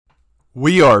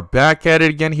We are back at it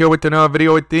again here with another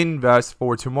video with Invest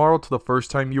for Tomorrow. To the first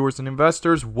time viewers and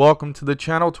investors, welcome to the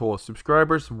channel. To all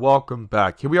subscribers, welcome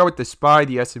back. Here we are with the SPY,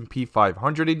 the S&P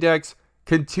 500 index,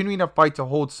 continuing to fight to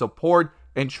hold support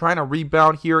and trying to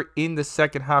rebound here in the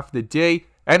second half of the day.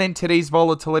 And in today's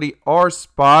volatility, our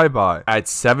SPY buy at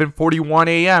 7:41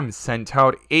 a.m. sent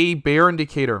out a bear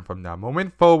indicator. From that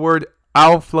moment forward,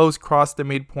 outflows crossed the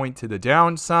midpoint to the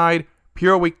downside.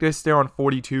 Pure weakness there on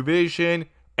 42 vision.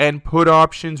 And put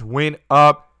options went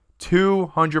up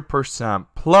 200%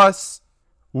 plus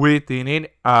within an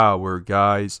hour,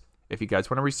 guys. If you guys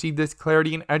want to receive this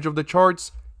clarity and edge of the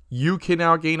charts, you can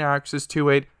now gain access to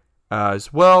it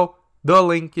as well. The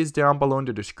link is down below in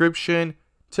the description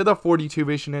to the 42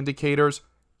 vision indicators,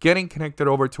 getting connected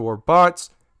over to our bots,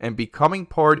 and becoming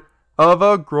part of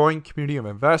a growing community of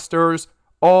investors,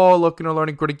 all looking to learn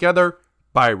and grow together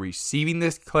by receiving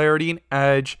this clarity and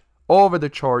edge over the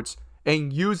charts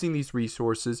and using these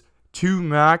resources to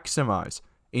maximize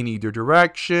in either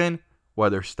direction,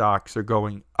 whether stocks are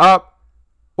going up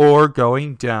or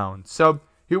going down. So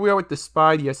here we are with the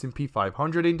SPY, the S&P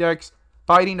 500 index,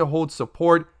 fighting to hold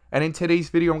support. And in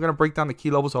today's video, I'm going to break down the key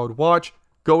levels I would watch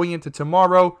going into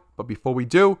tomorrow. But before we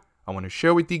do, I want to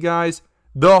share with you guys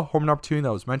the home run opportunity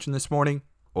that was mentioned this morning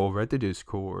over at the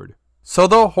Discord. So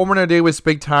the home run today was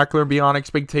spectacular and beyond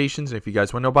expectations. And if you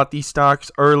guys want to know about these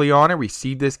stocks early on and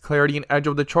receive this clarity and edge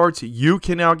of the charts, you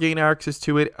can now gain access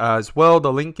to it as well.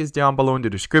 The link is down below in the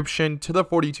description to the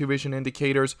 42 vision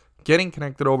indicators, getting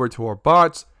connected over to our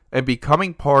bots, and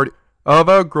becoming part of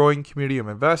a growing community of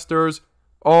investors,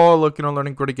 all looking to learn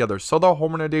and grow together. So the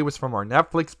home run today was from our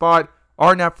Netflix bot.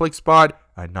 Our Netflix bot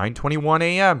at 9:21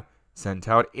 a.m. sent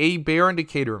out a bear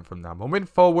indicator, and from that moment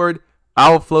forward,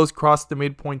 outflows crossed the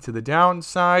midpoint to the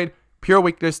downside. Pure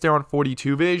weakness there on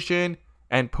 42 vision.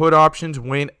 And put options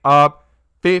went up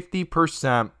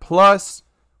 50% plus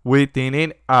within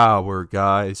an hour,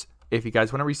 guys. If you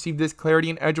guys want to receive this clarity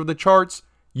and edge of the charts,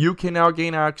 you can now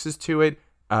gain access to it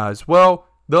as well.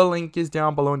 The link is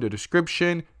down below in the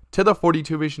description to the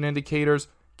 42 vision indicators,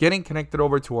 getting connected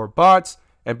over to our bots,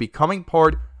 and becoming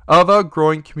part of a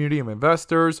growing community of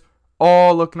investors,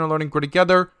 all looking to learn and grow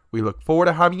together. We look forward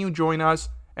to having you join us,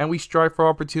 and we strive for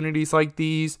opportunities like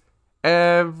these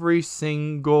every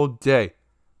single day.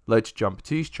 Let's jump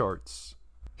to these charts.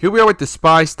 Here we are with the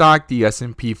SPY stock, the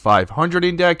S&P 500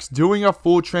 index, doing a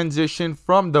full transition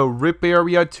from the rip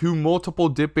area to multiple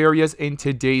dip areas in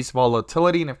today's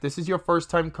volatility. And if this is your first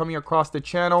time coming across the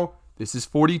channel, this is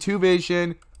 42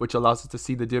 vision, which allows us to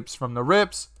see the dips from the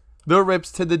rips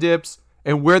to the dips,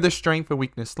 and where the strength and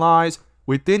weakness lies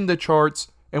within the charts.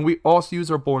 And we also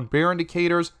use our bull and bear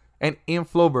indicators and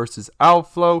inflow versus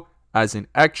outflow as an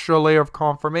extra layer of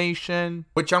confirmation,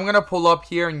 which I'm going to pull up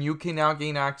here and you can now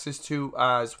gain access to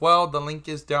as well. The link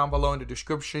is down below in the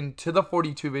description to the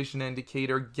 42 vision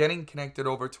indicator, getting connected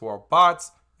over to our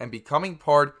bots and becoming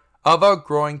part of a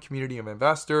growing community of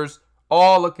investors,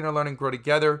 all looking to learn and grow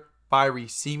together by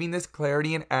receiving this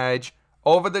clarity and edge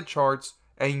over the charts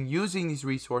and using these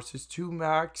resources to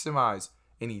maximize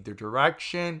in either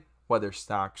direction, whether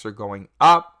stocks are going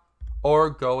up or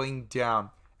going down.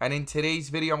 And in today's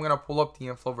video, I'm going to pull up the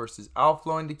inflow versus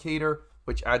outflow indicator,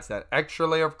 which adds that extra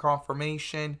layer of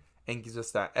confirmation and gives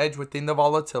us that edge within the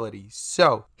volatility.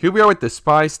 So here we are with the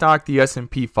SPY stock, the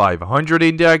S&P 500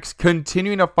 index,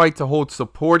 continuing to fight to hold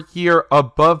support here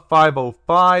above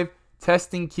 505,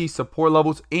 testing key support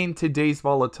levels in today's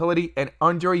volatility and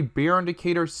under a bear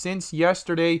indicator since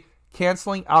yesterday,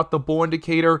 canceling out the bull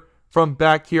indicator from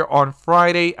back here on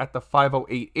Friday at the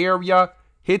 508 area,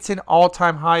 hits an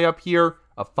all-time high up here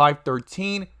of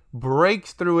 513,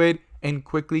 breaks through it, and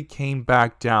quickly came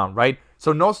back down, right?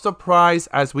 So no surprise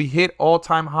as we hit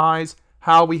all-time highs,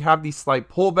 how we have these slight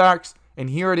pullbacks, and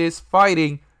here it is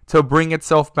fighting to bring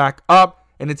itself back up,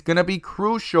 and it's going to be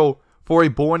crucial for a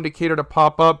bull indicator to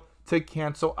pop up to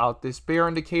cancel out this bear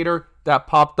indicator that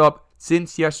popped up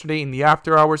since yesterday in the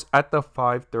after hours at the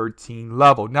 513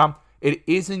 level. Now, it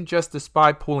isn't just the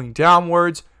SPY pulling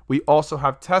downwards. We also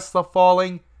have Tesla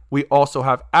falling. We also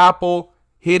have Apple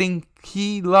hitting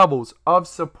key levels of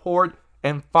support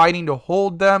and fighting to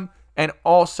hold them. And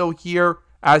also here,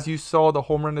 as you saw the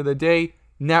home run of the day,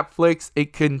 Netflix,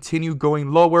 it continued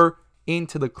going lower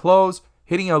into the close,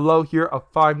 hitting a low here of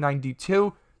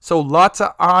 592. So lots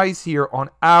of eyes here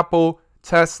on Apple,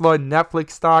 Tesla,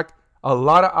 Netflix stock. A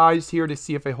lot of eyes here to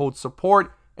see if it holds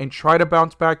support and try to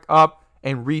bounce back up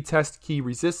and retest key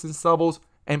resistance levels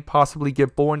and possibly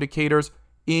get bull indicators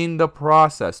in the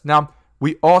process. Now,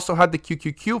 we also had the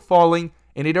QQQ falling,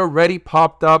 and it already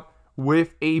popped up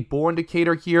with a bull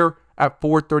indicator here at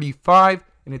 435,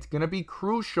 and it's going to be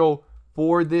crucial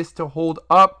for this to hold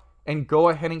up and go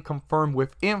ahead and confirm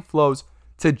with inflows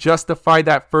to justify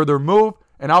that further move.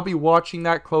 And I'll be watching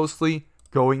that closely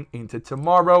going into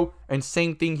tomorrow. And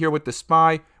same thing here with the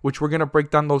SPY, which we're going to break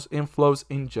down those inflows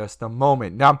in just a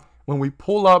moment. Now, when we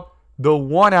pull up the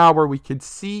 1 hour, we could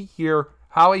see here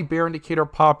how a bear indicator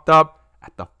popped up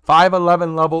at the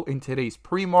 511 level in today's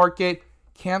pre-market,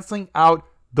 canceling out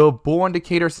the bull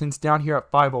indicator since down here at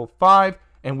 505,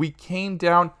 and we came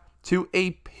down to a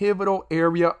pivotal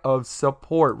area of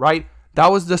support, right?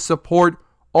 That was the support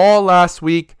all last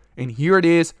week, and here it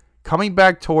is coming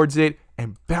back towards it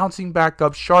and bouncing back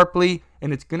up sharply.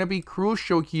 And it's going to be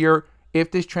crucial here if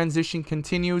this transition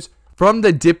continues from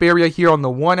the dip area here on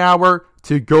the 1 hour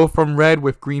to go from red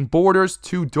with green borders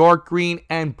to dark green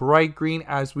and bright green,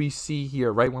 as we see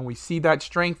here, right? When we see that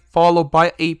strength followed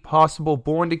by a possible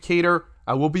bull indicator,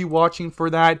 I will be watching for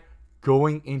that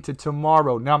going into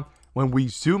tomorrow. Now, when we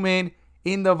zoom in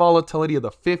the volatility of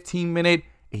the 15-minute,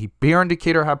 a bear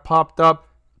indicator had popped up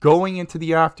going into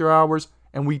the after hours,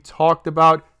 and we talked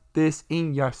about this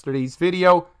in yesterday's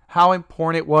video, how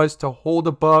important it was to hold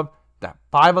above that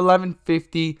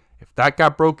 511.50. If that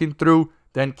got broken through,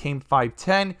 then came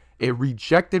 510. It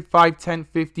rejected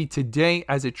 510.50 today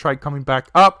as it tried coming back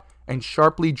up and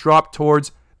sharply dropped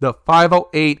towards the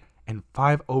 508 and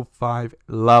 505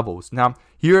 levels. Now,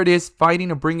 here it is fighting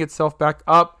to bring itself back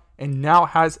up and now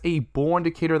has a bull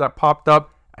indicator that popped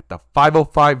up at the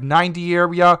 505.90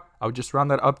 area. I would just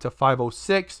round that up to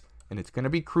 506, and it's going to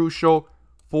be crucial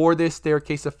for this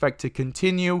staircase effect to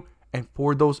continue and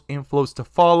for those inflows to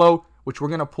follow, which we're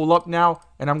going to pull up now,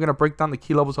 and I'm going to break down the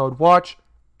key levels I would watch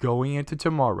going into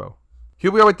tomorrow. Here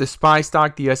we are with the SPY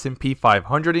stock, the S&P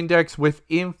 500 index, with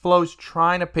inflows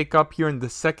trying to pick up here in the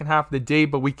second half of the day,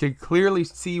 but we could clearly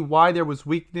see why there was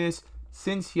weakness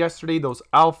since yesterday. Those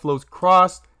outflows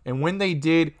crossed, and when they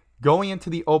did, going into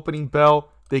the opening bell,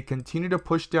 they continue to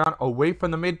push down away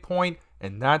from the midpoint,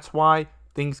 and that's why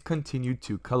things continue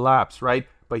to collapse, right?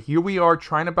 But here we are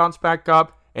trying to bounce back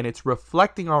up, and it's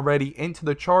reflecting already into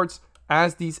the charts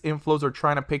as these inflows are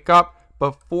trying to pick up.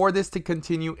 But for this to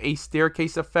continue a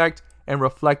staircase effect and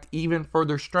reflect even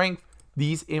further strength,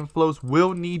 these inflows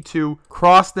will need to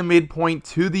cross the midpoint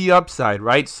to the upside,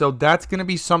 right? So that's going to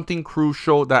be something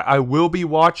crucial that I will be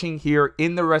watching here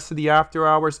in the rest of the after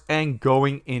hours and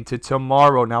going into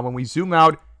tomorrow. Now, when we zoom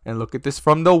out and look at this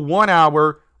from the 1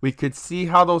 hour, we could see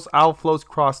how those outflows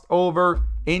crossed over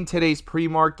in today's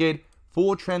pre-market,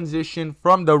 full transition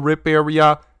from the rip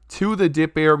area to the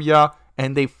dip area,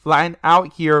 and they flattened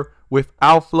out here with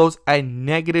outflows at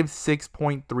negative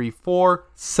 6.34,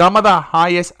 some of the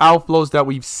highest outflows that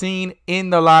we've seen in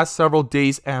the last several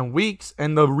days and weeks,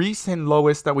 and the recent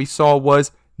lowest that we saw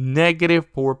was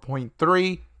negative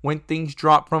 4.3 when things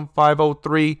dropped from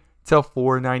 503 to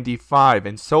 495,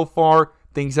 and so far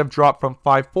things have dropped from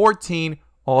 514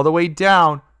 all the way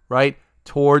down, right,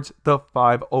 towards the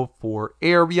 504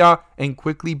 area, and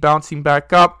quickly bouncing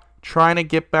back up, trying to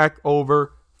get back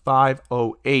over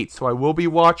 508. So I will be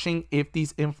watching if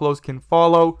these inflows can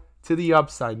follow to the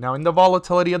upside. Now, in the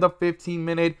volatility of the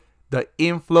 15-minute, the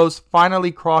inflows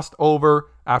finally crossed over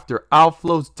after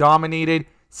outflows dominated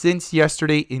since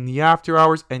yesterday in the after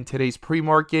hours and today's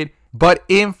pre-market. But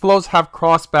inflows have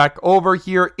crossed back over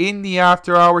here in the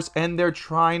after hours, and they're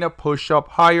trying to push up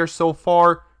higher so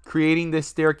far, creating this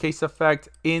staircase effect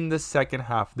in the second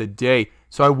half of the day.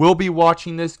 So I will be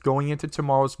watching this going into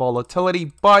tomorrow's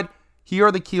volatility, but here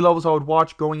are the key levels I would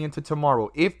watch going into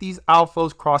tomorrow. If these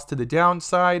outflows cross to the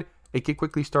downside, it could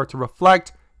quickly start to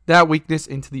reflect that weakness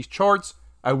into these charts.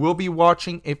 I will be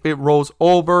watching if it rolls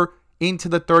over into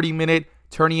the 30-minute,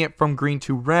 turning it from green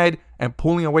to red and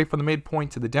pulling away from the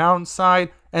midpoint to the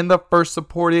downside. And the first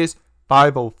support is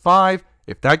 505.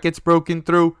 If that gets broken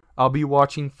through, I'll be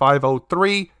watching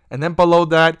 503. And then below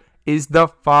that is the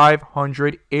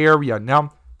 500 area.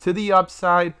 Now, to the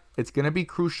upside, it's going to be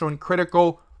crucial and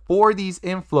critical for these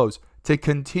inflows to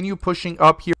continue pushing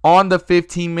up here on the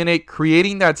 15-minute,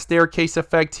 creating that staircase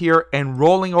effect here and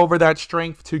rolling over that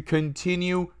strength to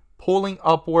continue pulling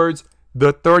upwards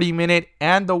the 30-minute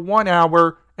and the 1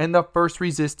 hour. And the first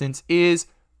resistance is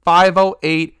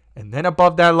 508, and then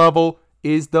above that level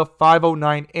is the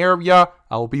 509 area.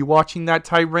 I will be watching that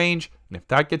tight range, and if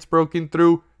that gets broken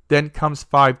through, then comes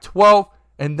 512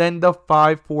 and then the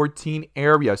 514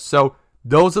 area. So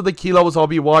those are the key levels I'll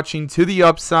be watching to the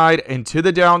upside and to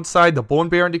the downside. The bull and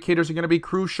bear indicators are going to be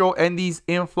crucial, and these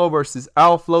inflow versus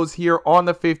outflows here on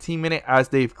the 15-minute as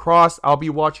they've crossed, I'll be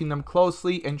watching them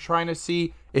closely and trying to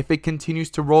see if it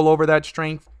continues to roll over that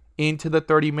strength into the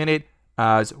 30-minute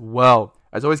as well.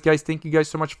 As always, guys, thank you guys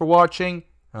so much for watching,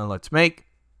 and let's make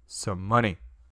some money.